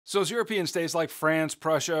So as European states like France,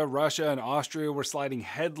 Prussia, Russia, and Austria were sliding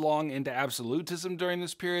headlong into absolutism during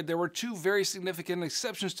this period, there were two very significant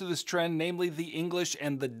exceptions to this trend, namely the English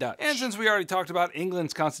and the Dutch. And since we already talked about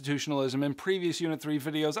England's constitutionalism in previous Unit 3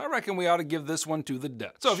 videos, I reckon we ought to give this one to the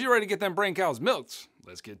Dutch. So if you're ready to get them brain cows milked,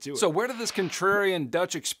 let's get to it. So where did this contrarian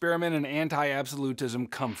Dutch experiment in anti-absolutism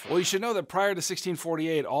come from? Well, you should know that prior to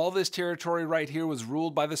 1648, all this territory right here was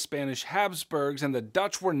ruled by the Spanish Habsburgs, and the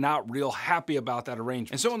Dutch were not real happy about that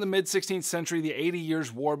arrangement. And so in the mid-16th century, the 80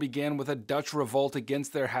 Years' War began with a Dutch revolt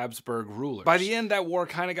against their Habsburg rulers. By the end, that war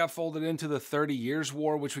kind of got folded into the 30 Years'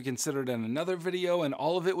 War, which we considered in another video, and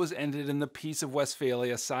all of it was ended in the Peace of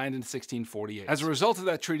Westphalia signed in 1648. As a result of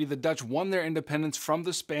that treaty, the Dutch won their independence from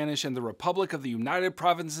the Spanish, and the Republic of the United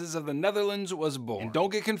Provinces of the Netherlands was born. And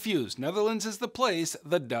don't get confused, Netherlands is the place,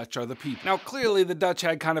 the Dutch are the people. Now clearly the Dutch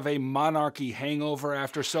had kind of a monarchy hangover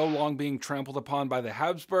after so long being trampled upon by the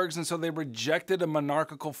Habsburgs, and so they rejected a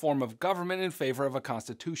monarchical form of government in favor of a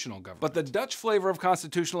constitutional government. But the Dutch flavor of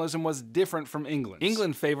constitutionalism was different from England.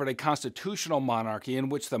 England favored a constitutional monarchy in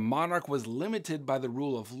which the monarch was limited by the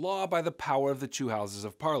rule of law by the power of the two houses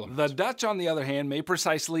of parliament. The Dutch, on the other hand, made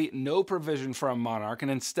precisely no provision for a monarch and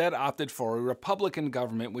instead opted for a republican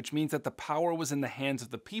government, which means that the power was in the hands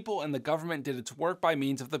of the people and the government did its work by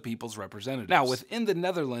means of the people's representatives. Now, within the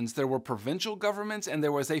Netherlands, there were provincial governments and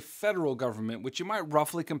there was a federal government, which you might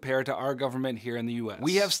roughly compare to our government here in the US.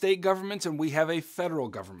 We have state governments and we have a federal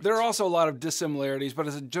government. There are also a lot of dissimilarities, but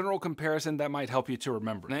as a general comparison, that might help you to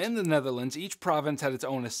remember. Now, in the Netherlands, each province had its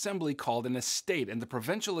own assembly called an estate, and the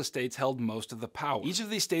provincial estates held most of the power. Each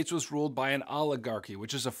of these states was ruled by an oligarchy,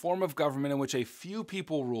 which is a form of government in which a few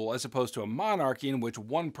people rule, as opposed to a monarchy in which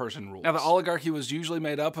one person rules. Now, the oligarchy was usually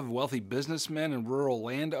made up of wealthy businessmen and rural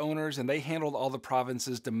landowners, and they handled all the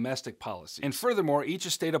province's domestic policy. And furthermore, each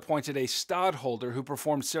estate appointed a stadholder who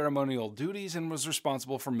performed ceremonial duties and was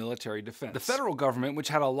responsible for military defense. The federal government, which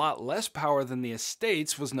had a lot less power than the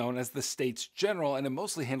estates, was known as the States General, and it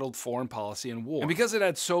mostly handled foreign policy and war. And because it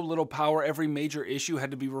had so little power, every major issue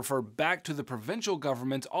had to be referred back to the provincial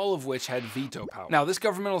governments, all of which had veto power. Now, this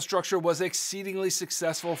governmental structure was exceedingly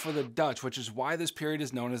successful for the Dutch, which is why this period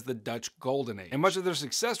is known as the Dutch Golden Age. And much of their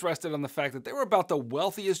success rested on the fact that they were about the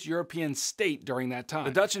wealthiest European state during that time.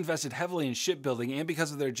 The Dutch invested heavily in shipbuilding, and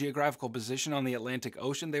because of their geographical position on the Atlantic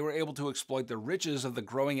Ocean, they were able to exploit the riches of the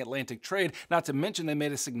growing Atlantic trade, not to mention they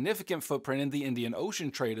made a significant footprint in the Indian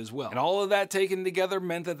Ocean trade as well. And all of that taken together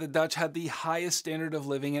meant that the Dutch had the highest standard of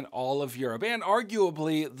living in all of Europe, and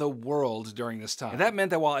arguably the world during this time. And that meant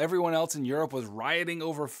that while everyone else in Europe was rioting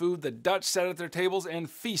over food, the Dutch sat at their tables and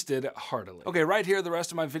feasted heartily. Okay, right here are the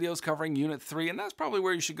rest of my videos covering Unit 3, and that's probably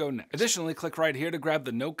where you should go next. Additionally, click right here to grab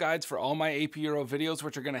the note guides for all my AP Euro videos,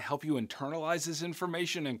 which are going to help you internalize this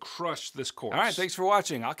information and crush this course. Alright, thanks for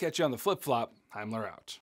watching. I'll catch you on the flip-flop. Heimler out.